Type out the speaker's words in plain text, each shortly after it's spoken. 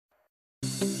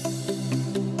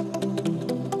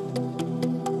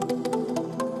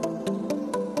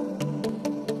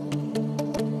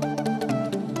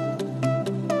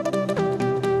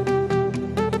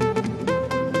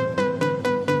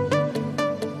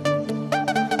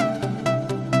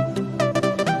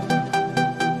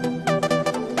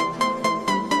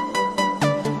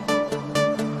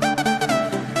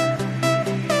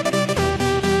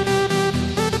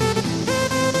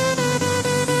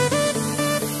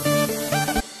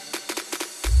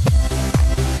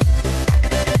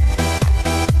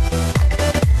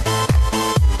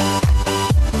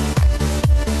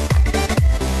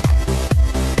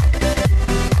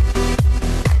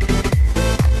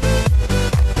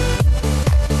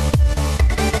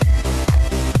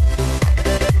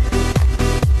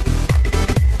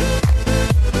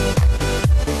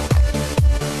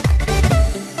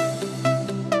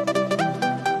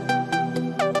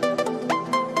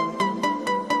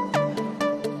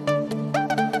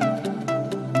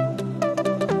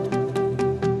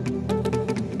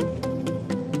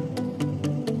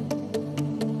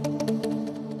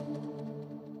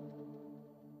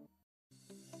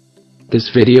This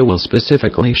video will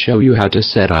specifically show you how to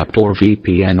set up Tor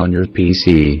VPN on your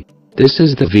PC. This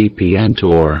is the VPN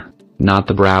Tor, not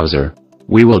the browser.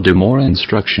 We will do more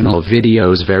instructional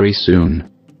videos very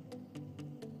soon.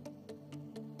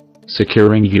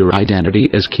 Securing your identity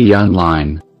is key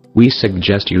online. We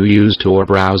suggest you use Tor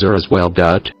browser as well.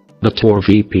 The Tor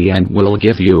VPN will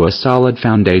give you a solid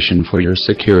foundation for your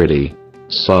security.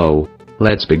 So,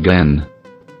 let's begin.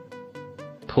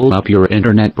 Pull up your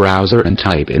internet browser and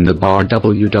type in the bar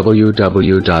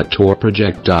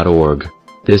www.torproject.org.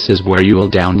 This is where you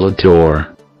will download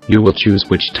Tor. You will choose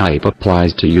which type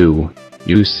applies to you.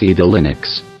 You see the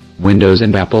Linux, Windows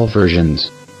and Apple versions.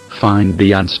 Find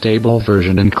the unstable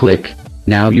version and click.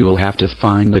 Now you will have to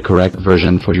find the correct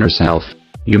version for yourself.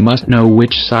 You must know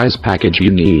which size package you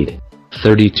need,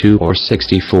 32 or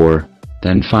 64.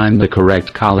 Then find the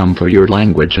correct column for your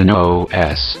language and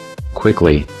OS.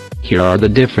 Quickly. Here are the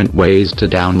different ways to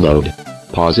download.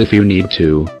 Pause if you need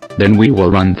to, then we will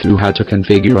run through how to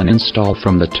configure and install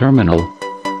from the terminal.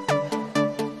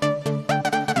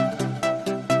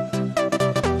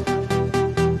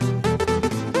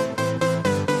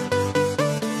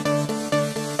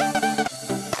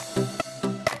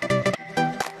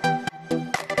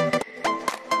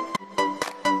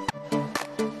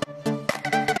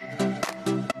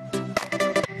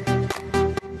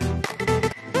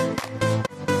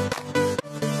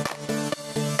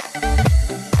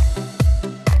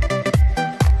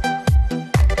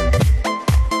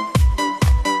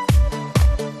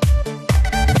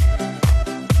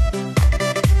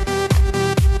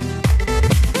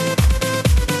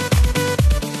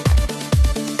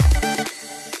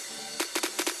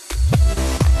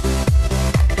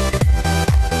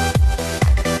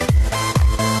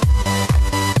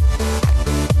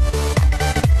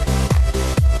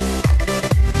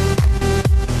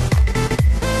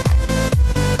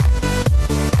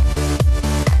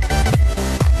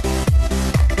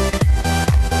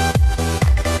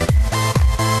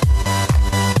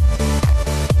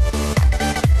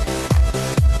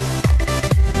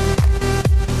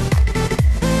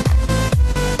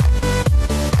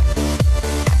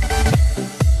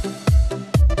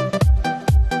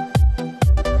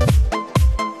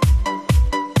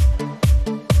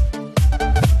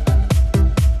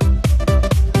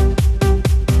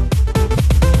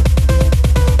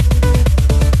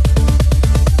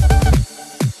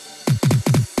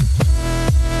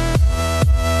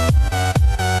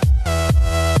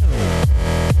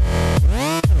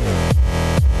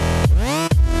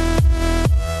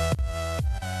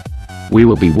 We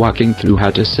will be walking through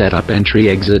how to set up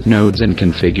entry-exit nodes and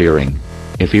configuring.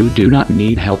 If you do not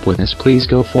need help with this, please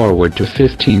go forward to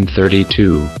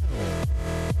 1532.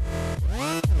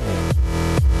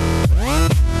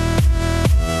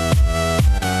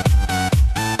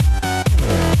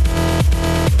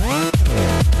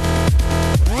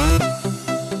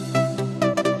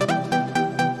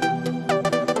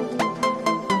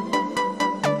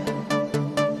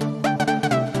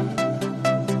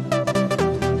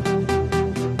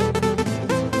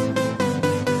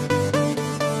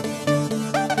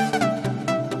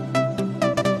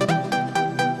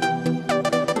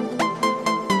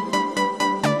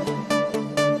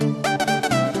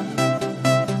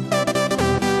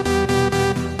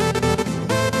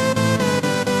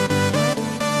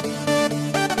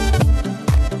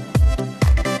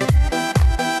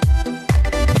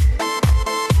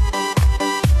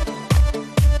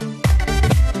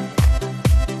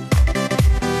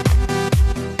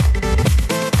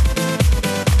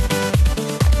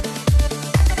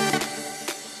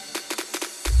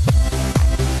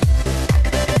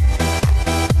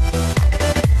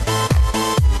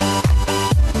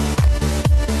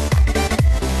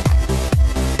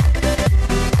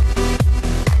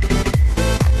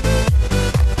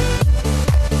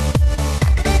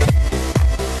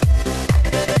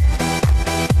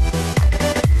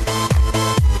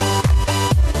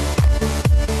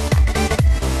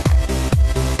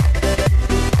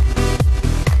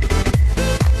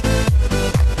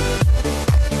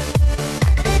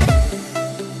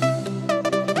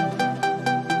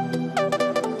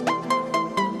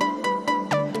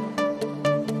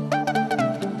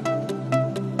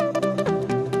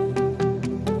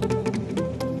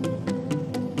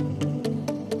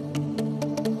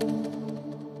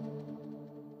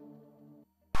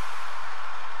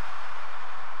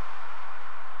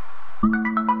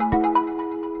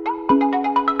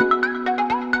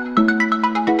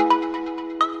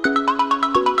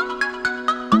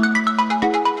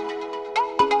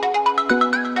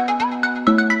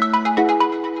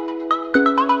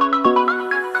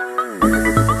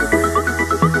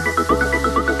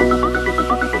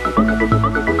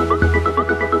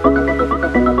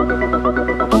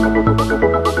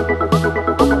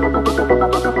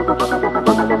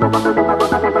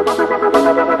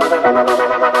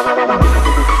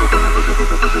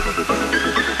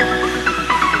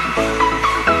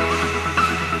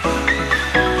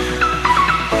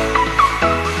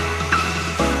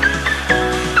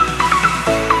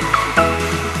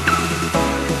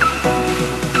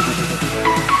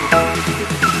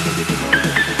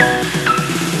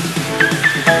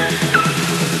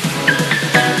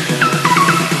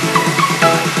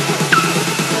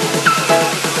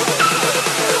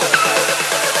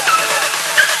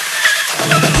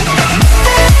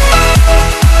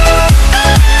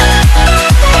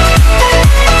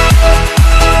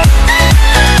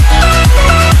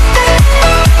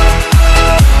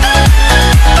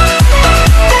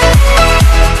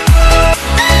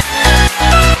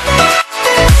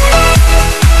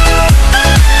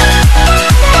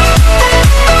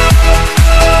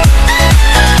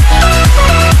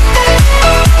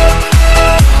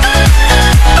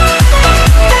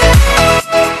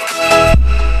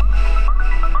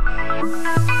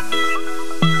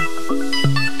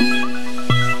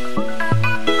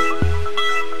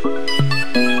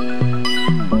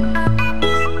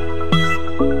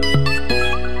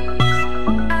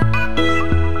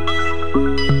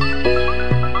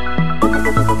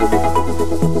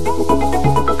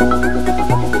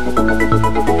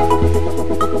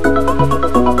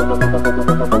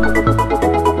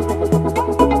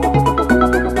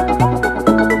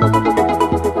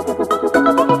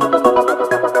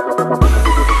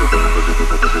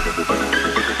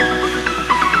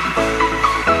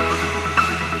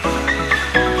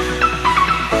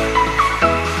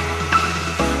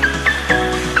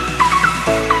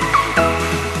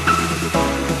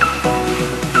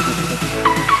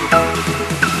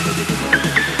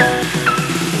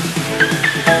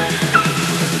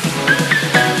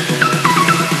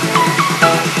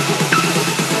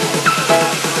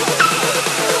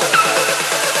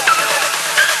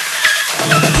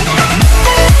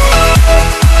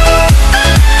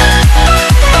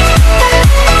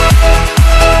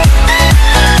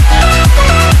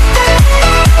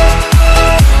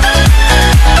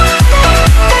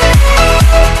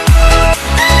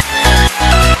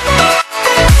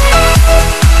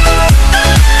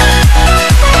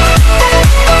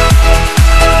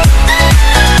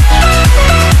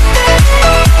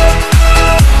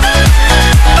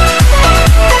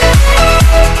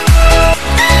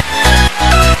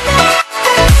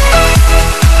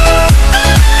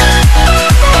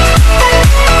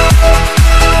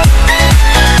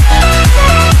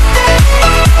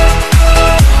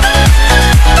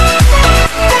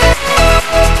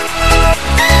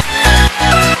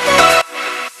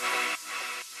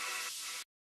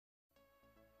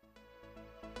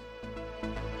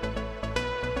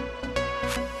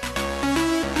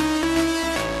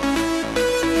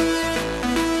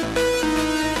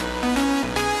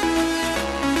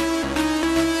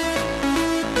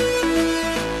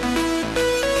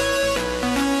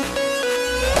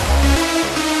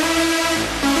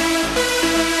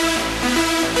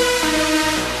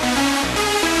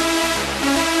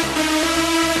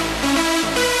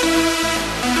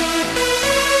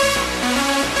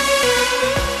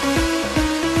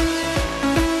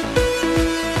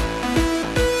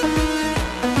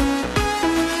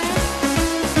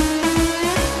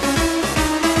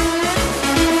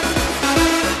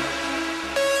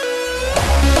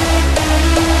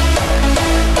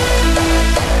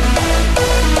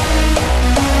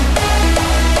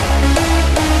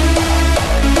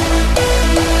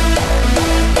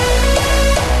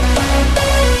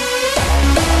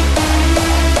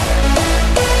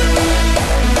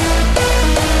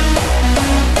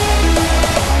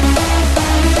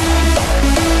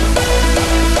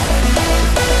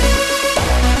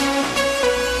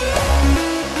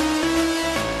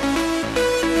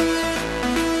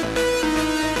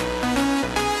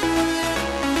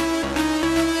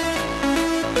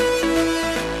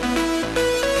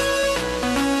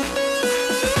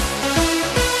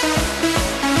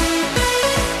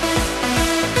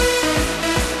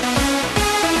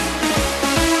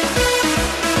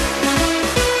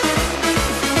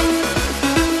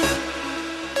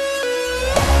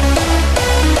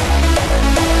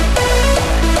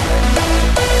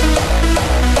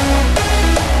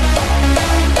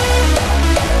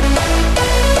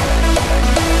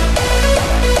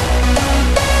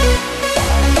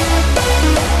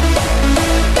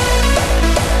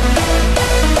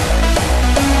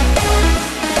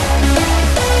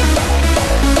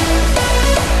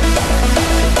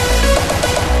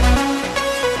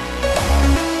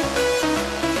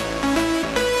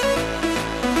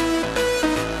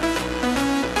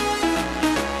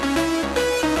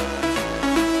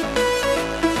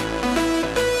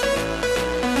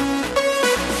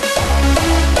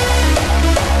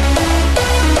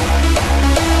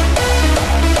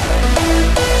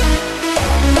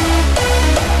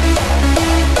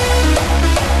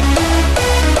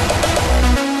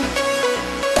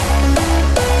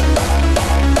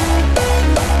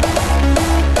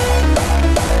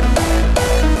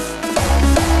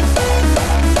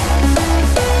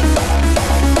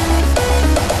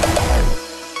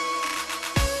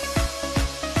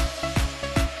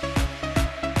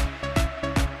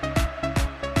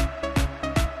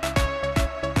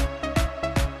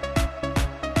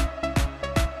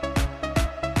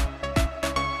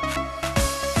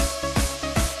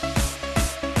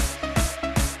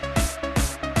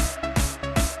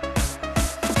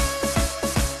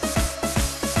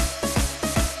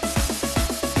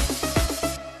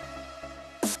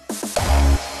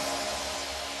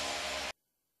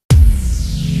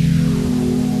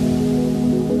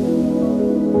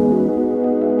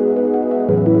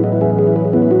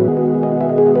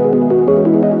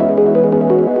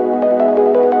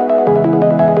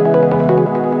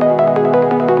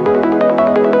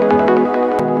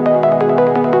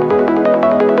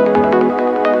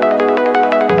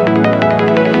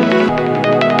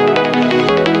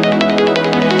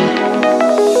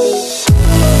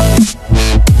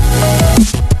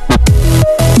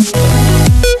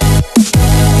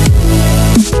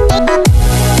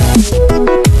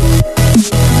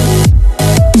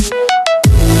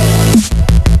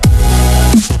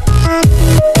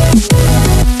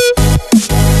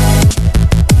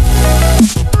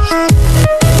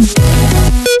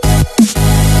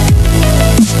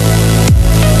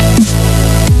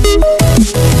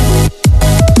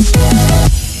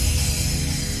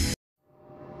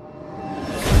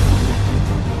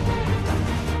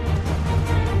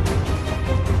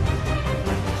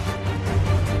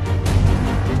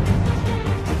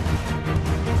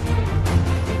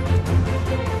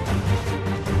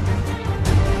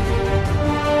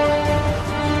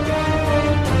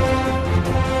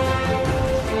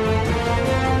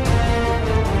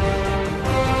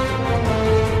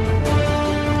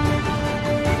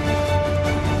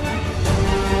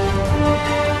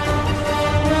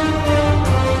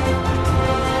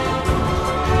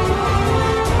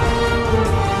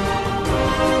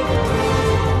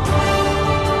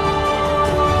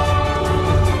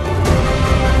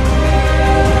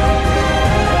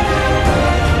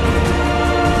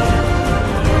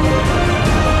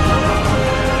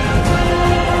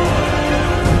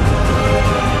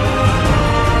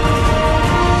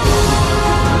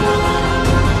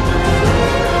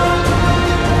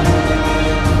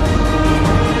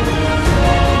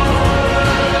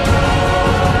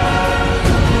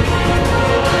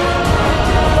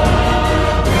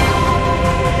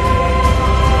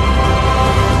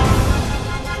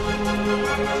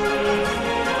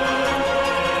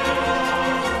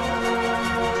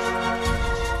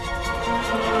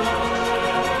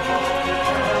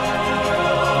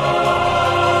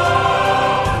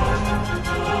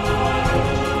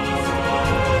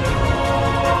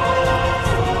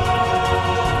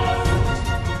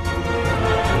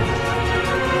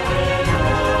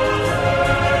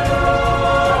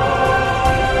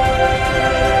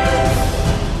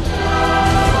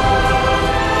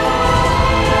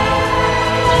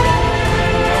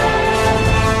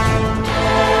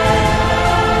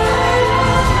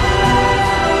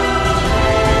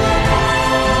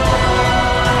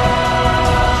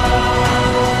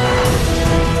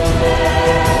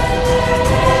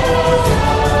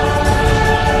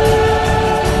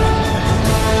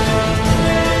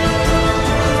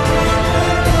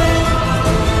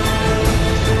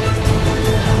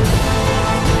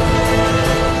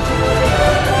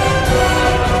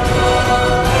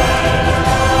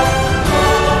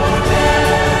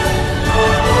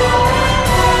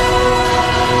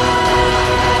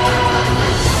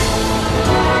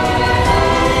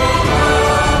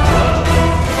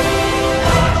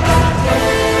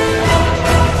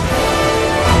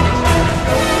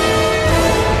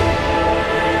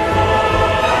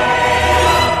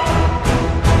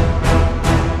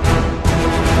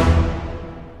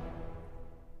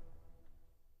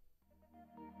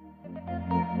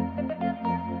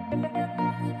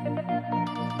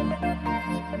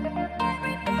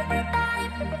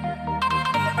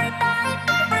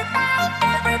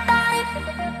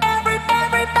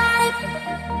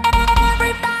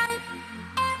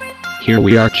 Here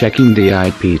we are checking the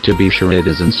IP to be sure it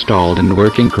is installed and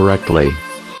working correctly.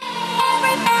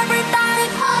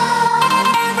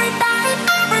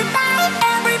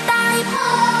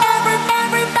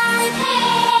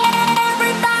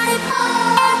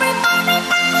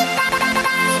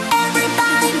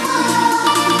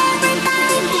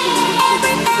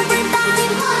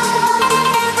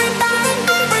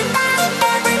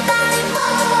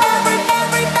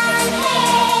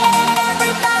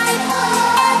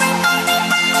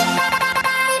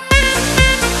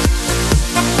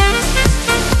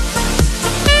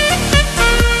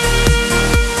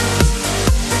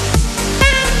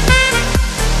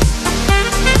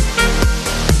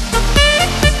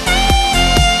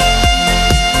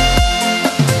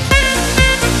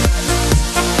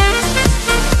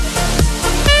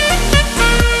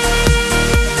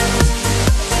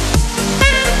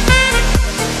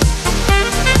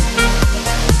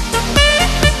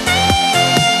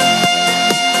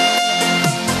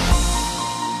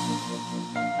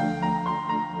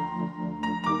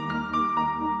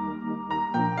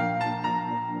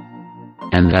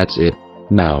 And that's it.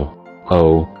 Now,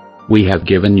 we have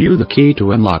given you the key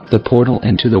to unlock the portal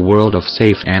into the world of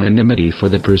safe anonymity for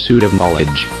the pursuit of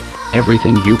knowledge.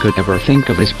 Everything you could ever think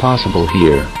of is possible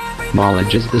here.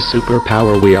 Knowledge is the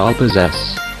superpower we all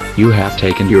possess. You have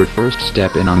taken your first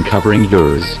step in uncovering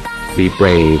yours. Be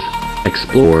brave.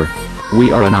 Explore.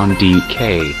 We are Anon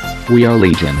DK. We are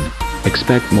Legion.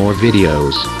 Expect more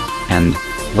videos. And,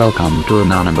 welcome to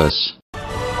Anonymous.